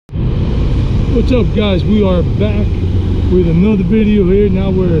What's up, guys? We are back with another video here.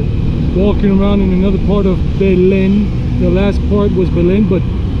 Now we're walking around in another part of Belen. The last part was Belen, but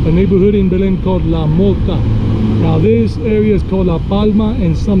a neighborhood in Belen called La Mota. Now this area is called La Palma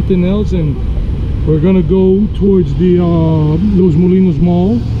and something else, and we're gonna go towards the Los Molinos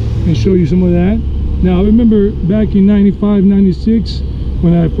Mall and show you some of that. Now I remember back in 95, 96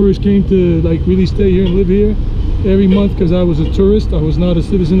 when I first came to like really stay here and live here every month, because I was a tourist, I was not a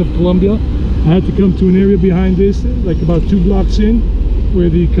citizen of Colombia. I had to come to an area behind this, like about 2 blocks in, where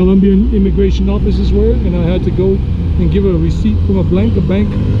the Colombian immigration offices were, and I had to go and give a receipt from a bank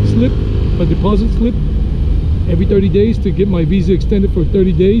slip, a deposit slip, every 30 days to get my visa extended for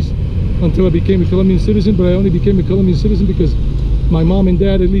 30 days until I became a Colombian citizen. But I only became a Colombian citizen because my mom and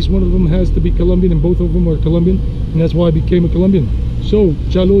dad, at least one of them, has to be Colombian, and both of them are Colombian, and that's why I became a Colombian. So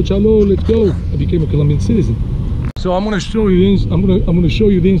Chalo Chalo, let's go. I became a Colombian citizen. So I'm going to show you I'm going to show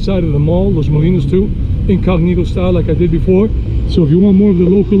you the inside of the mall, Los Molinos too, incognito style like I did before. So if you want more of the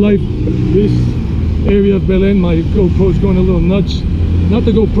local life, this area of Belen, my GoPro's going a little nuts. Not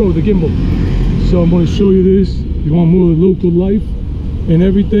the GoPro, the gimbal. So I'm going to show you this. If you want more of the local life and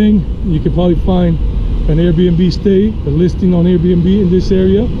everything, you can probably find an Airbnb stay, a listing on Airbnb in this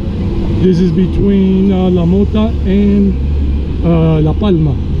area. This is between La Mota and La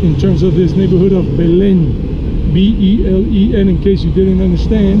Palma in terms of this neighborhood of Belen. B-E-L-E-N, in case you didn't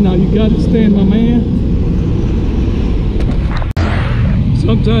understand. Now you got to stand, my man.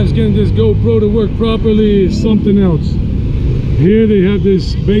 Sometimes getting this GoPro to work properly is something else. Here they have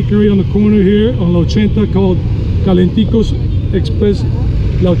this bakery on the corner here on La 80 called Calenticos Express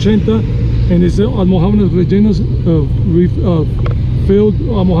La 80, and it's almojábanas rellenas, filled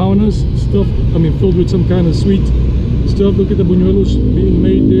almojábanas stuff. I mean, filled with some kind of sweet stuff. Look at the buñuelos being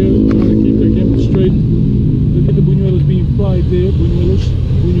made there. Trying to keep their camera straight. Look at the buñuelos being fried there.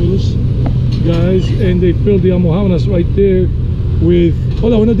 Buñuelos, guys, and they filled the almojábanas right there with.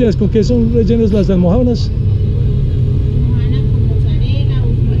 Hola, buenos días. ¿Con qué son rellenas las almojábanas?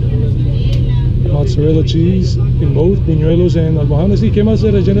 Mozzarella cheese in both, buñuelos and almojábanas. ¿Y qué más se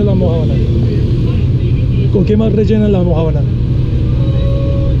rellena la almojábana? ¿Con qué más rellena la almojábana?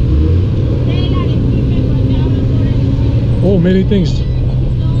 Oh, many things.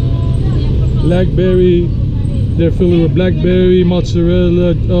 Blackberry, they're filled with blackberry,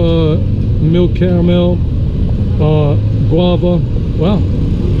 mozzarella, milk caramel, guava. Wow,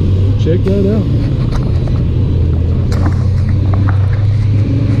 check that out.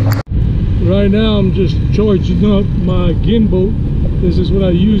 Right now I'm just charging up my gimbal. This is what I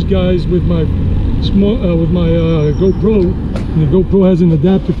use, guys, with my GoPro. And the GoPro has an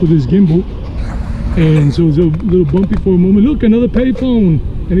adapter for this gimbal, and so it's a little bumpy for a moment. Look, another payphone.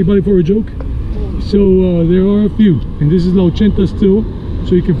 Anybody for a joke? So there are a few, and this is La 80 still,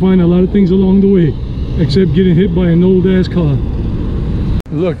 so you can find a lot of things along the way, except getting hit by an old ass car.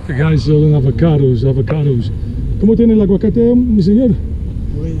 Look, the guy's selling avocados. ¿Cómo tiene el aguacate, mi señor?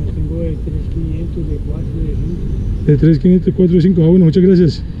 Bueno, tengo de 3.500, de 4, de 5. De 3.500, 4, 5. Ah, bueno, muchas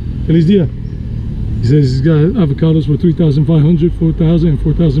gracias. Feliz día. He says he's got avocados for 3,500, 4,000, and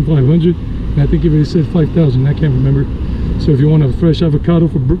 4,500. And I think if it said 5,000, I can't remember. So if you want a fresh avocado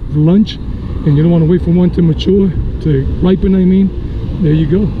for lunch, and you don't want to wait for one to mature, to ripen, I mean, there you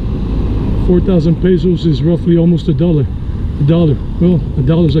go. 4,000 pesos is roughly almost $1. Well,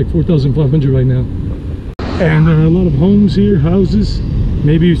 $1 is like 4,500 right now. And there are a lot of homes here, houses.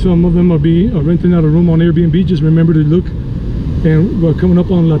 Maybe some of them are renting out a room on Airbnb. Just remember to look. And we're coming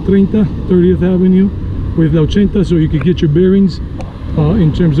up on La 30, 30th Avenue with La 80, so you can get your bearings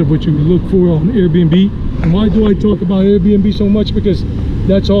in terms of what you look for on Airbnb. And why do I talk about Airbnb so much? Because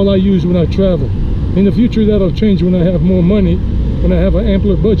that's all I use when I travel. In the future, that'll change when I have more money, when I have an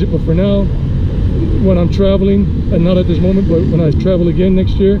ampler budget. But for now, when I'm traveling, and not at this moment, but when I travel again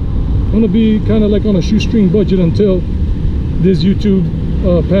next year, I'm gonna be kind of like on a shoestring budget until this YouTube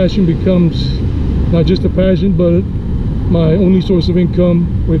passion becomes not just a passion, but my only source of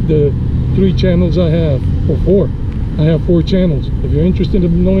income with the 3 channels I have, or 4. I have 4 channels. If you're interested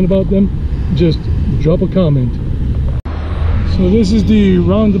in knowing about them, just drop a comment. So this is the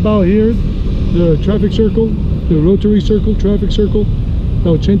roundabout here, the traffic circle, the rotary circle, traffic circle,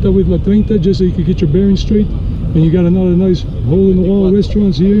 La 80 with La 30, just so you can get your bearings straight. And you got another nice hole-in-the-wall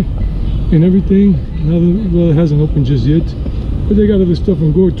restaurants here and everything. Well, it hasn't opened just yet, but they got other stuff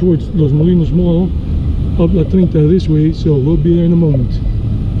and go towards Los Molinos Mall, up La 30 this way, so we'll be there in a moment.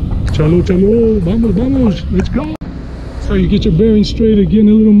 Chalo Chalo, vamos, let's go. So you get your bearings straight again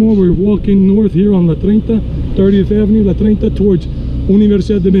a little more. We're walking north here on La 30, 30th Avenue, La 30, towards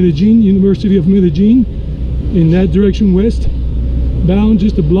Universidad de Medellin, University of Medellin, in that direction west. bound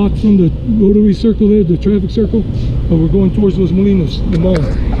just a block from the rotary circle there, the traffic circle, but we're going towards Los Molinos, the mall.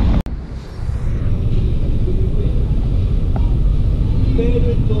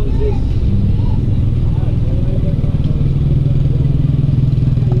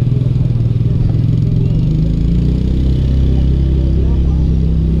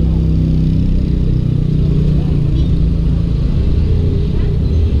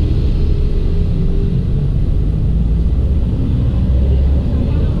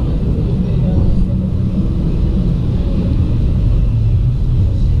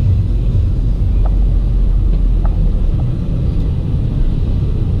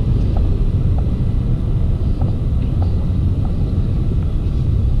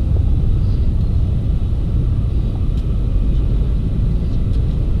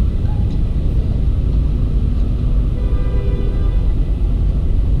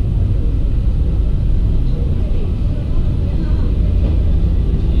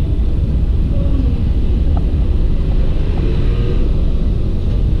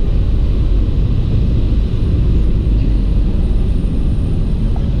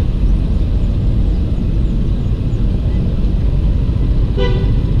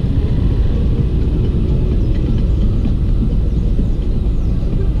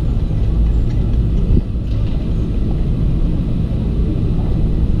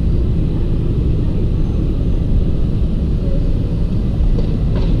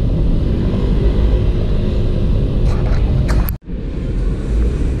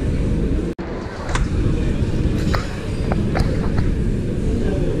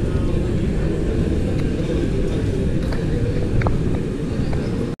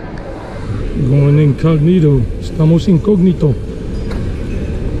 Going incognito, estamos incógnito.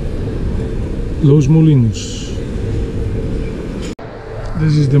 Los Molinos.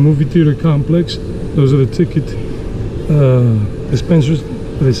 This is the movie theater complex. Those are the ticket dispensers.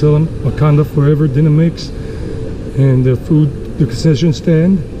 They sell them. Wakanda Forever, Dynamix, and the food, the concession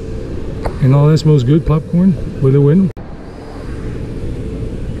stand, and all that smells good. Popcorn, huele bueno.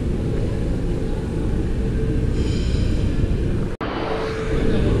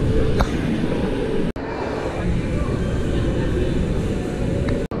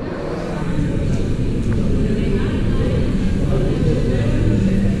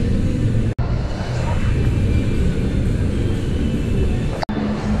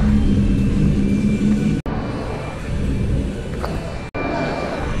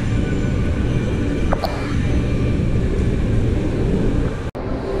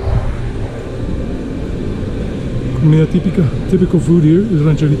 Comida típica, typical food here is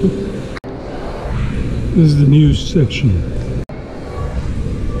rancherito. This is the news section.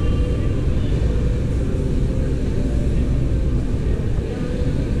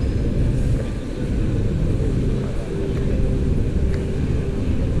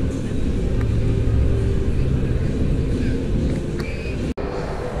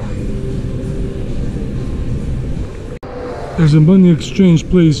 There's a money exchange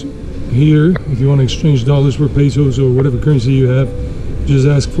place here. If you want to exchange dollars for pesos or whatever currency you have, just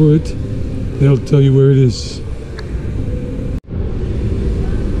ask for it. They'll tell you where it is.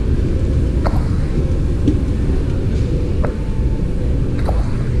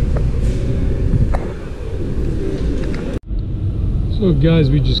 So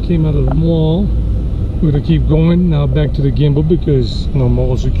guys, we just came out of the mall. We're gonna keep going now back to the gimbal because no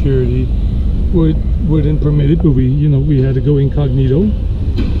mall security wouldn't permit it, but we had to go incognito,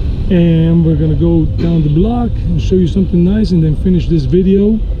 and we're gonna go down the block and show you something nice and then finish this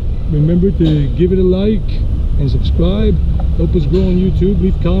video. Remember to give it a like and subscribe, help us grow on YouTube,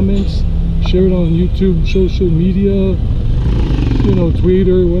 leave comments, share it on YouTube, social media,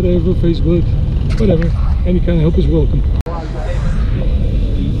 Twitter, whatever, Facebook, whatever, any kind of help is welcome.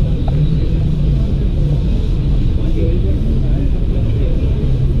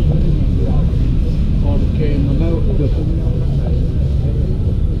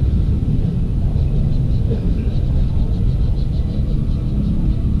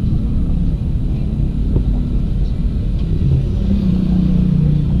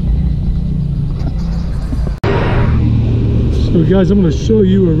 So guys, I'm going to show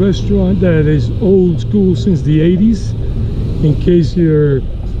you a restaurant that is old school since the 80s, in case you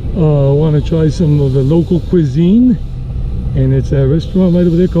want to try some of the local cuisine. And it's a restaurant right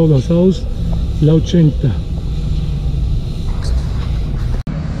over there called thiose La 80.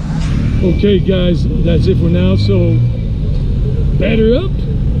 Okay guys, that's it for now. So batter up.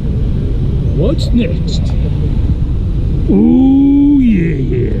 What's next? Ooh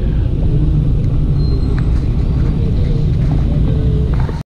yeah.